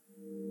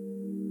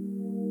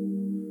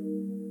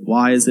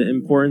 Why is it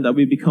important that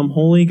we become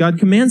holy? God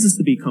commands us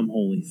to become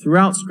holy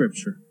throughout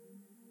Scripture.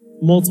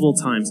 Multiple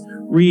times.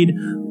 Read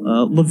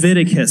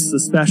Leviticus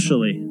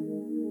especially.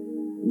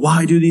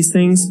 Why do these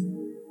things?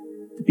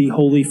 To be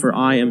holy, for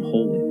I am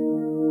holy.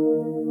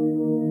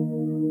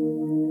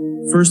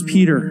 1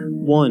 Peter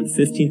 1,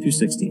 15 through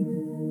 16.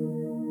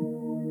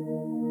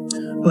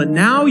 But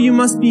now you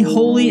must be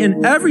holy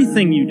in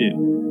everything you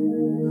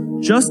do,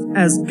 just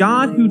as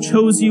God who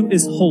chose you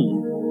is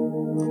holy.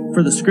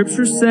 For the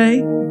Scriptures say,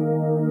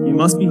 you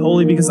must be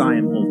holy because I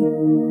am holy.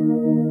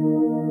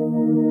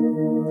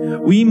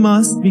 We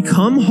must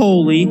become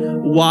holy.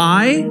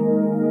 Why?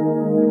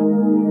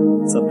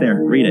 It's up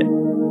there. Read it.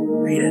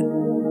 Read it.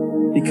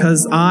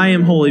 Because I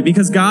am holy.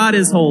 Because God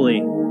is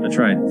holy. I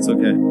tried. It's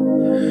okay.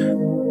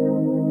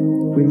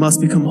 We must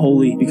become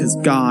holy because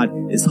God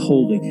is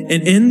holy.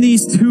 And in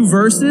these two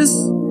verses,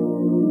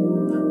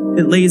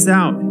 it lays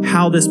out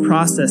how this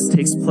process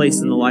takes place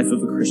in the life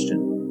of a Christian.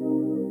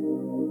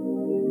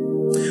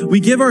 We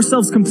give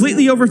ourselves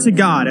completely over to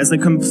God as a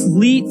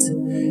complete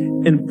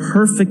and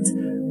perfect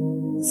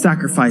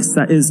sacrifice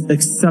that is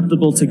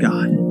acceptable to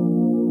God.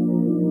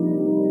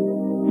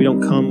 We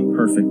don't come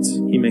perfect.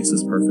 He makes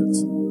us perfect.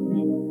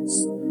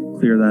 Let's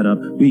clear that up.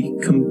 We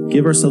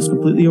give ourselves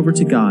completely over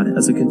to God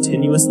as a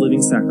continuous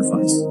living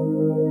sacrifice.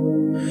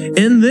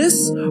 In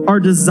this, our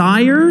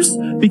desires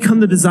become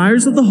the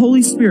desires of the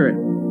Holy Spirit.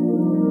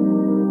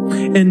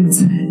 And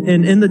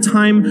in the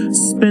time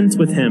spent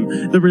with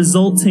him, the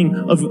resulting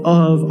of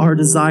our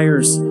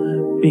desires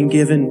being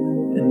given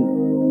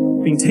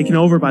and being taken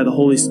over by the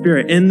Holy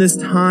Spirit. In this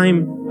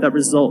time that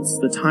results,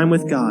 the time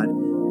with God,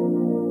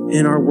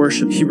 in our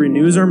worship, he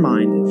renews our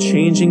mind,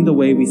 changing the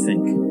way we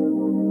think.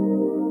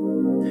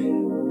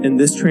 And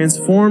this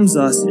transforms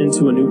us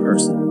into a new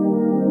person.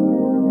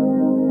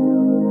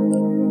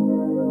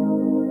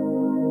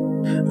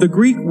 The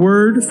Greek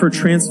word for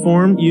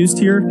transform used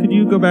here, could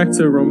you go back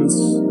to Romans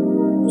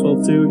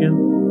 12:2 again?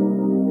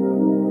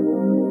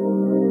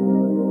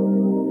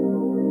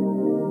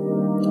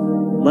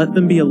 Let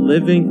them be a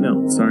living,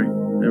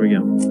 there we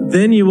go.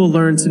 Then you will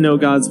learn to know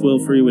God's will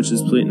for you, which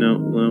is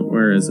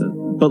where is it?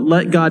 But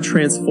let God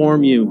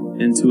transform you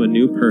into a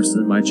new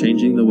person by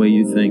changing the way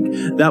you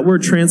think. That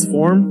word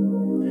transform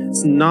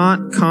is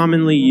not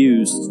commonly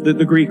used,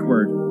 the Greek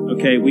word.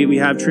 Okay, we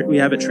have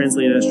it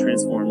translated as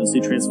transform. You'll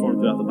see transform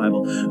throughout the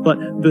Bible.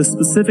 But the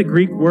specific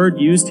Greek word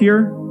used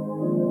here,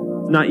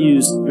 not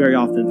used very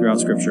often throughout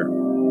Scripture.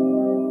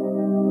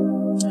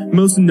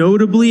 Most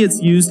notably, it's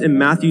used in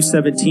Matthew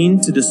 17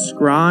 to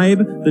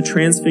describe the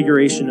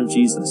transfiguration of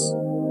Jesus.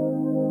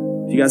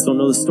 If you guys don't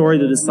know the story,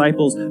 the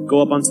disciples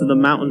go up onto the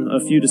mountain, a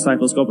few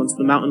disciples go up onto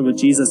the mountain with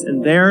Jesus,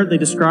 and there they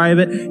describe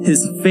it,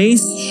 his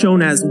face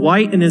shone as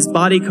white and his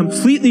body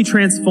completely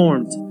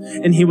transformed.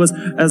 And he was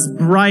as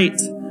bright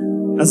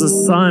as a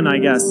sun, I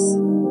guess.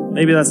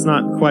 Maybe that's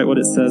not quite what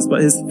it says,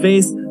 but his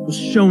face was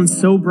shone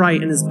so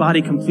bright and his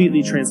body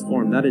completely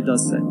transformed. That it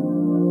does say.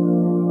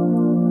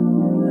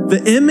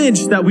 The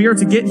image that we are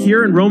to get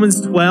here in Romans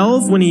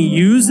 12, when he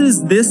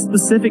uses this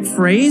specific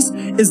phrase,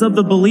 is of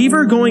the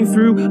believer going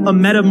through a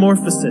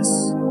metamorphosis.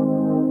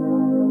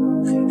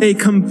 A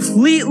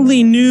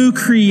completely new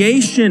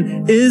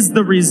creation is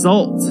the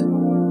result.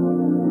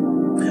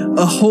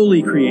 A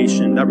holy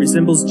creation that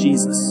resembles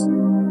Jesus.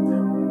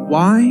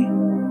 Why?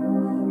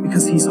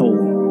 Because he's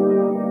holy.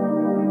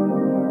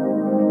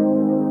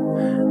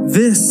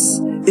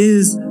 This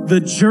is the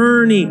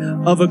journey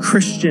of a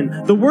Christian.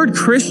 The word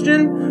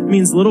Christian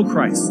means little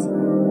Christ.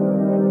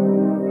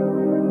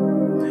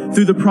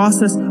 Through the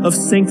process of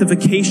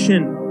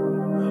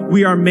sanctification,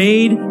 we are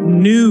made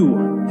new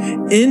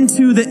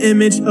into the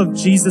image of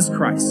Jesus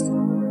Christ.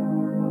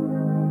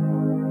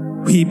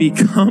 We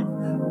become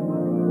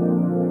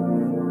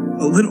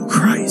a little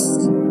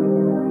Christ.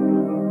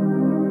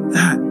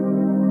 That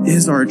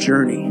is our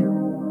journey.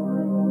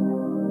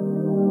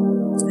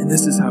 And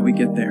this is how we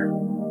get there.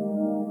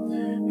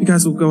 You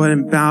guys will go ahead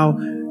and bow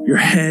your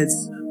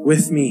heads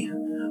with me. I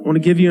want to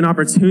give you an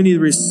opportunity to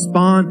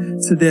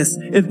respond to this.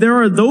 If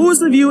there are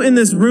those of you in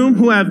this room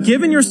who have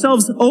given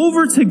yourselves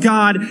over to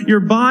God, your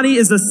body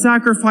is a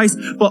sacrifice,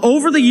 but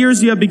over the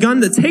years you have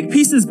begun to take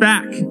pieces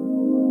back.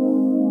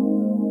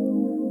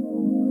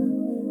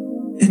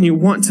 And you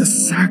want to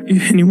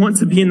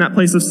be in that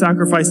place of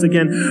sacrifice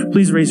again,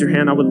 please raise your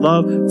hand. I would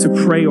love to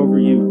pray over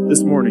you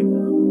this morning.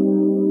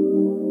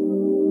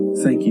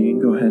 Thank you. You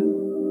can go ahead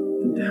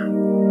and down.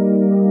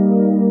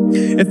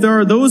 If there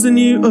are those of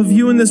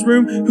you in this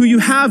room who you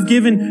have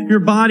given your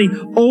body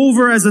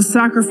over as a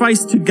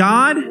sacrifice to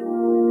God,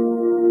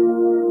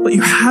 but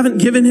you haven't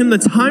given him the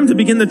time to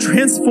begin to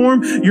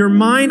transform your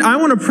mind, I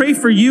want to pray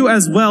for you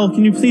as well.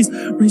 Can you please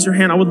raise your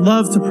hand? I would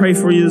love to pray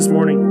for you this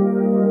morning.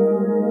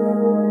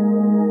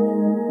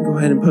 Go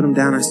ahead and put them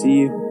down. I see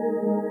you.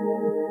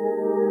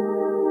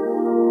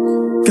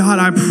 God,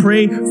 I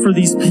pray for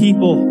these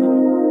people.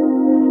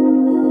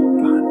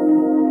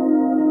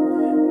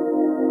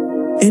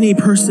 Any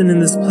person in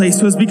this place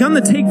who has begun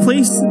to take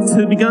pieces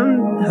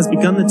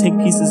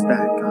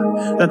back,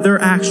 God, that their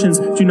actions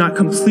do not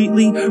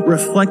completely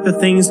reflect the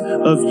things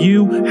of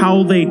you,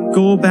 how they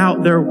go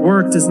about their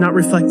work does not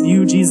reflect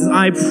you, Jesus.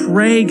 I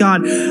pray,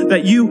 God,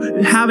 that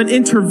you have an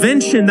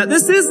intervention, that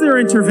this is their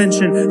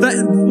intervention, that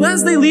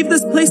as they leave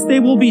this place, they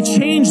will be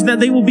changed,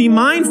 that they will be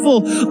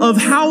mindful of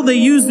how they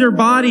use their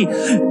body.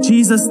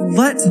 Jesus,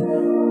 let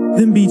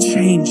them be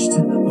changed.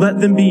 Let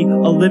them be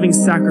a living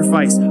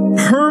sacrifice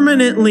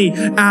permanently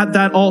at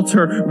that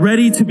altar,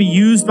 ready to be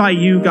used by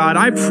you, God.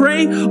 I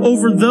pray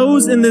over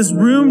those in this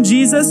room,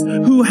 Jesus,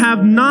 who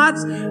have not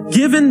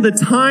given the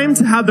time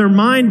to have their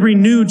mind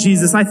renewed,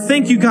 Jesus. I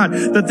thank you, God,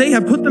 that they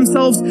have put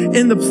themselves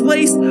in the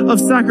place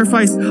of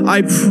sacrifice.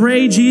 I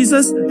pray,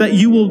 Jesus, that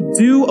you will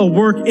do a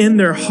work in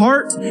their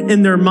heart,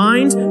 in their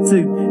mind,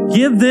 to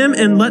give them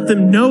and let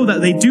them know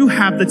that they do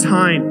have the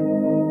time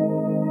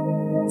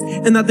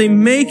and that they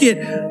make it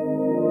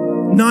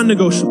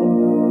non-negotiable,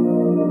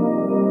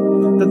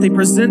 that they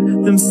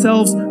present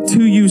themselves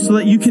to you so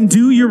that you can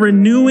do your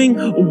renewing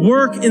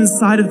work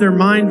inside of their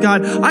mind,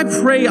 God. I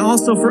pray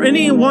also for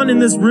anyone in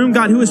this room,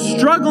 God, who is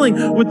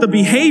struggling with the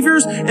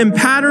behaviors and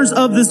patterns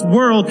of this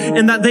world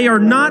and that they are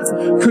not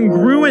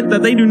congruent,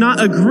 that they do not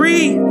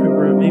agree.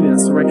 Maybe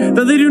that's right.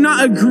 That they do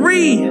not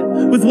agree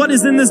with what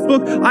is in this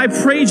book. I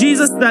pray,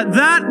 Jesus,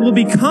 that will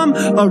become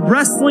a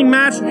wrestling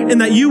match and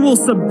that you will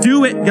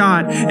subdue it,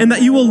 God, and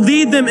that you will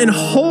lead them in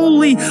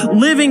holy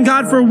living,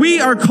 God, for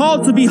we are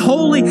called to be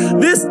holy.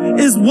 This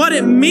is what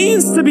it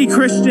means to be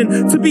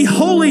Christian, to be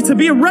holy, to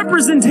be a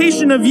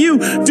representation of you.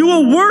 Do a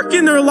work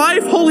in their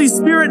life, Holy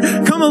Spirit.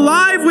 Come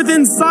alive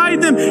within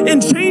inside them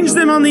and change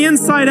them on the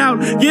inside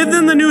out. Give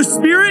them the new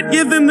spirit.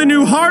 Give them the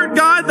new heart,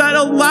 God, that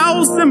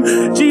allows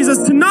them, Jesus,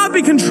 to not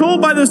be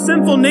controlled by their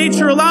sinful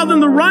nature. Allow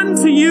them to run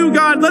to you,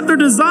 God. Let their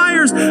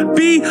desires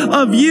be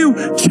of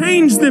you.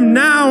 Change them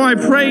now, I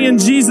pray, in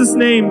Jesus'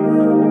 name.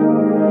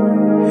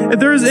 If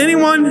there is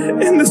anyone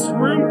in this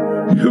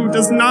room who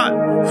does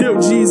not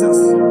know Jesus,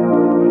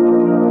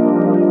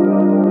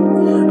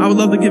 I would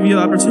love to give you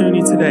the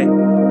opportunity today.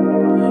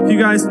 If you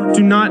guys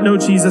do not know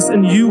Jesus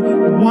and you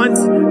want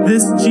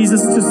this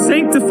Jesus to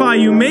sanctify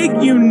you, make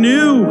you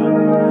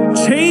new,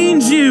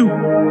 change you,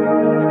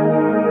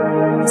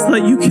 so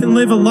that you can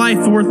live a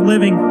life worth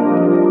living,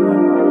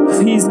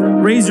 please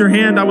raise your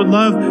hand. I would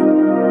love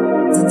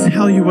to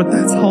tell you what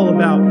that's all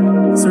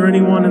about. Is there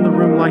anyone in the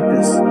room like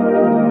this? All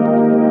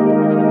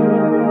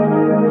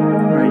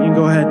right, you can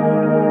go ahead.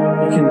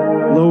 You can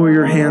lower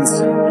your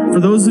hands. For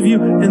those of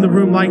you in the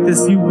room like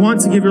this, you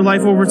want to give your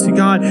life over to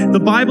God. The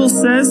Bible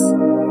says,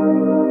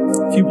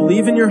 if you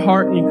believe in your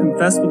heart and you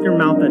confess with your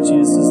mouth that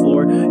Jesus is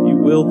Lord, you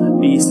will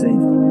be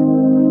saved.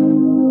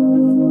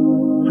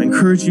 I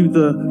encourage you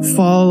to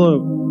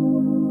follow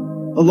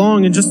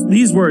along in just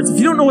these words. If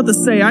you don't know what to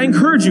say, I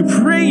encourage you,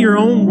 pray your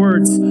own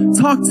words.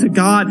 Talk to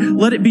God.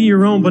 Let it be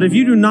your own. But if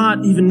you do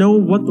not even know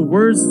what the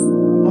words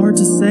are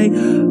to say, I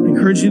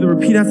encourage you to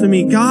repeat after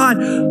me. God,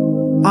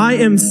 I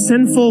am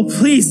sinful.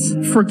 Please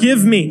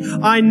forgive me.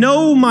 I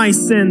know my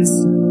sins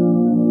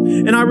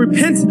and I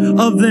repent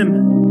of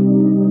them.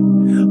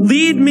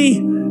 Lead me,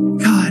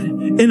 God,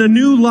 in a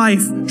new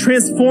life.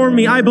 Transform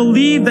me. I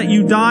believe that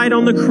you died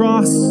on the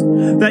cross,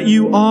 that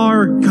you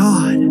are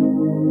God.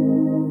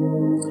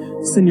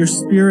 Send your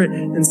spirit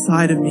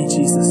inside of me,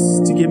 Jesus,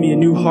 to give me a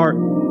new heart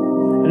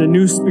and a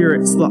new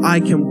spirit so that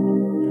I can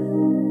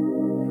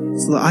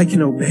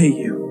obey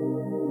you.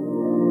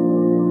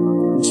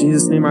 In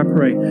Jesus' name I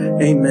pray,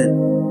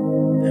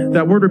 amen.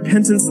 That word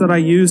repentance that I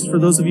used, for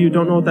those of you who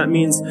don't know what that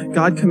means,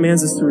 God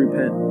commands us to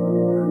repent.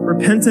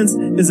 Repentance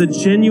is a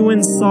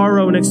genuine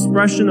sorrow, an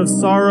expression of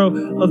sorrow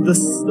of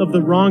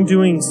the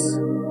wrongdoings,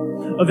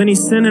 of any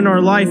sin in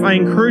our life. I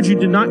encourage you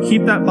to not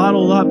keep that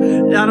bottled up.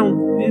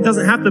 It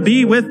doesn't have to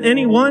be with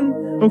anyone,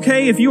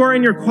 okay? If you are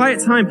in your quiet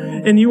time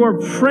and you are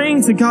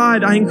praying to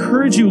God, I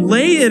encourage you,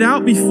 lay it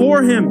out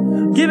before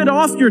Him. Give it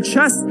off your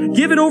chest.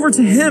 Give it over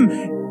to Him.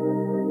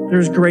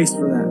 There's grace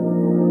for that.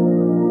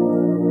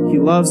 He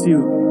loves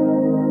you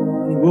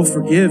will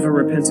forgive a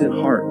repentant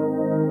heart.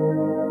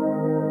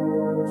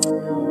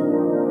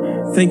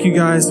 Thank you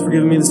guys for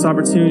giving me this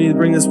opportunity to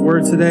bring this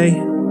word today.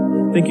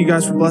 Thank you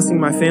guys for blessing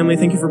my family.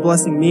 Thank you for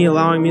blessing me,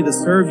 allowing me to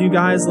serve you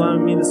guys,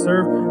 allowing me to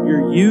serve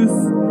your youth.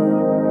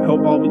 I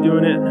hope I'll be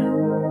doing it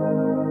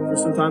for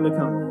some time to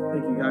come.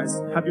 Thank you guys.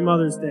 Happy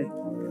Mother's Day.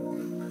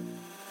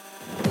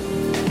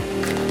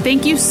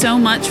 Thank you so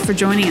much for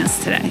joining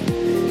us today.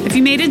 If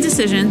you made a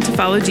decision to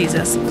follow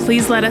Jesus,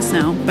 please let us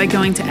know by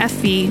going to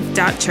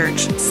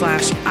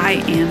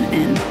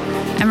fv.church/IamIn.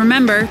 And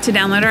remember to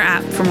download our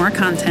app for more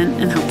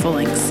content and helpful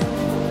links.